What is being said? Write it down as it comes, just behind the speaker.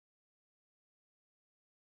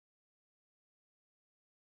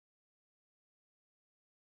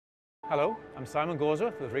Hello, I'm Simon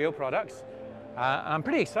Gawsworth with RIO Products. I'm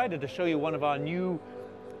pretty excited to show you one of our new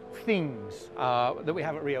things that we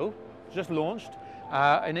have at RIO, just launched,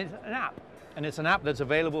 and it's an app. And it's an app that's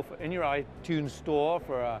available in your iTunes store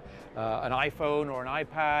for an iPhone or an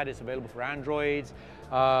iPad. It's available for Androids.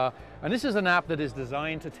 And this is an app that is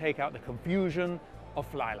designed to take out the confusion of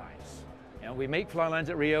fly lines. You know, we make fly lines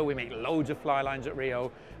at RIO, we make loads of fly lines at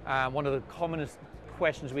RIO. One of the commonest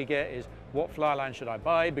questions we get is, what fly line should I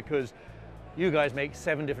buy? Because you guys make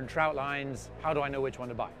 7 different trout lines. How do I know which one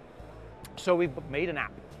to buy? So we've made an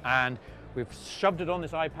app and we've shoved it on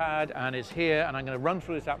this iPad and it's here, and I'm going to run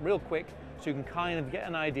through this app real quick so you can kind of get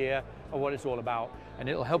an idea of what it's all about, and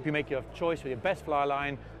it'll help you make your choice for your best fly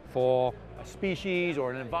line for a species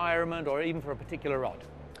or an environment or even for a particular rod.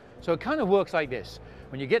 So it kind of works like this.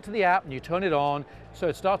 When you get to the app and you turn it on, so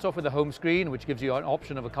it starts off with the home screen, which gives you an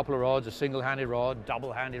option of a couple of rods, a single-handed rod,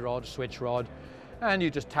 double-handed rod, switch rod, and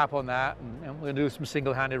you just tap on that, and we're going to do some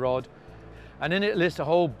single-handed rod. And then it lists a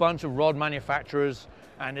whole bunch of rod manufacturers,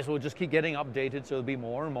 and this will just keep getting updated, so there'll be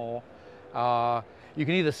more and more. You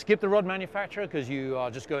can either skip the rod manufacturer because you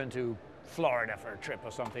are just going to Florida for a trip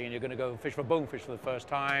or something, and you're going to go fish for bonefish for the first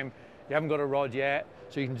time. You haven't got a rod yet,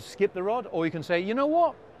 so you can skip the rod, or you can say, you know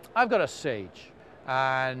what, I've got a Sage.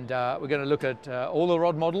 And we're going to look at all the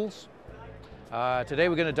rod models. Today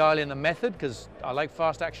we're going to dial in the method because I like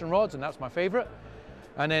fast action rods and that's my favorite.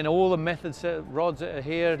 And then all the method rods that are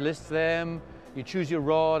here, lists them. You choose your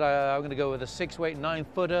rod. I'm going to go with a 6-weight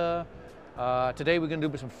 9-footer. Today we're going to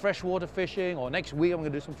do some freshwater fishing, or next week I'm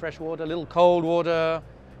going to do some freshwater, a little cold water.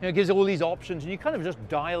 You know, it gives you all these options and you kind of just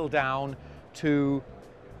dial down to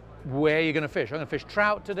where you're going to fish. I'm going to fish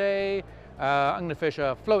trout today. I'm going to fish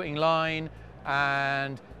a floating line.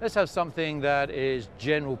 And let's have something that is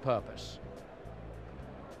general purpose.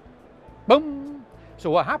 Boom!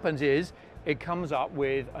 So what happens is it comes up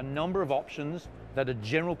with a number of options that are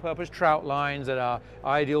general purpose trout lines that are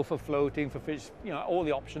ideal for floating, for fish, you know, all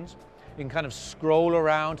the options. You can kind of scroll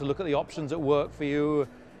around to look at the options that work for you.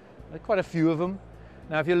 There are quite a few of them.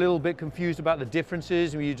 Now if you're a little bit confused about the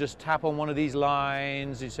differences, you just tap on one of these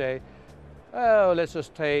lines, you say, oh, let's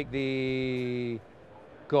just take the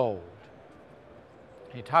gold.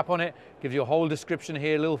 You tap on it, gives you a whole description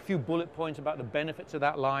here, a few bullet points about the benefits of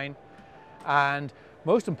that line. And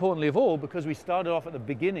most importantly of all, because we started off at the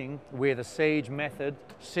beginning with a Sage method,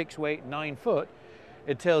 6-weight, 9-foot,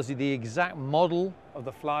 it tells you the exact model of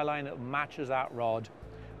the fly line that matches that rod.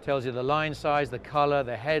 It tells you the line size, the color,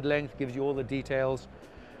 the head length, gives you all the details.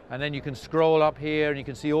 And then you can scroll up here and you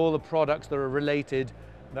can see all the products that are related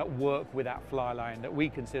that work with that fly line that we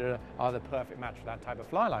consider are the perfect match for that type of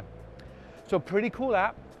fly line. So pretty cool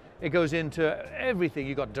app. It goes into everything.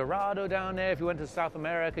 You've got Dorado down there. If you went to South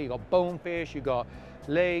America, you've got bonefish, you've got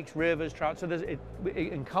lakes, rivers, trout. So it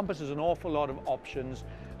encompasses an awful lot of options,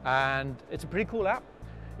 and it's a pretty cool app.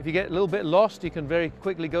 If you get a little bit lost, you can very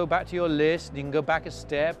quickly go back to your list. You can go back a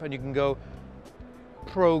step and you can go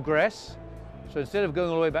progress. So instead of going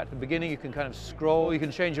all the way back to the beginning, you can kind of scroll. You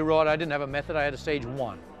can change your rod. I didn't have a method. I had a Sage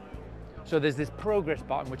 1. So there's this progress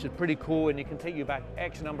button, which is pretty cool, and it can take you back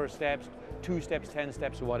X number of steps, 2 steps, 10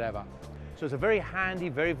 steps, or whatever. So it's a very handy,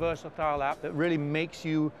 very versatile app that really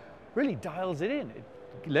really dials it in. It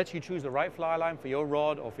lets you choose the right fly line for your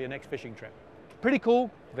rod or for your next fishing trip. Pretty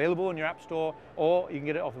cool, available in your app store, or you can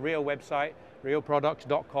get it off the RIO website,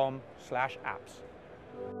 rioproducts.com/apps.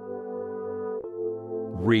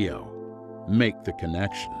 RIO. Make the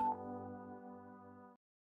connection.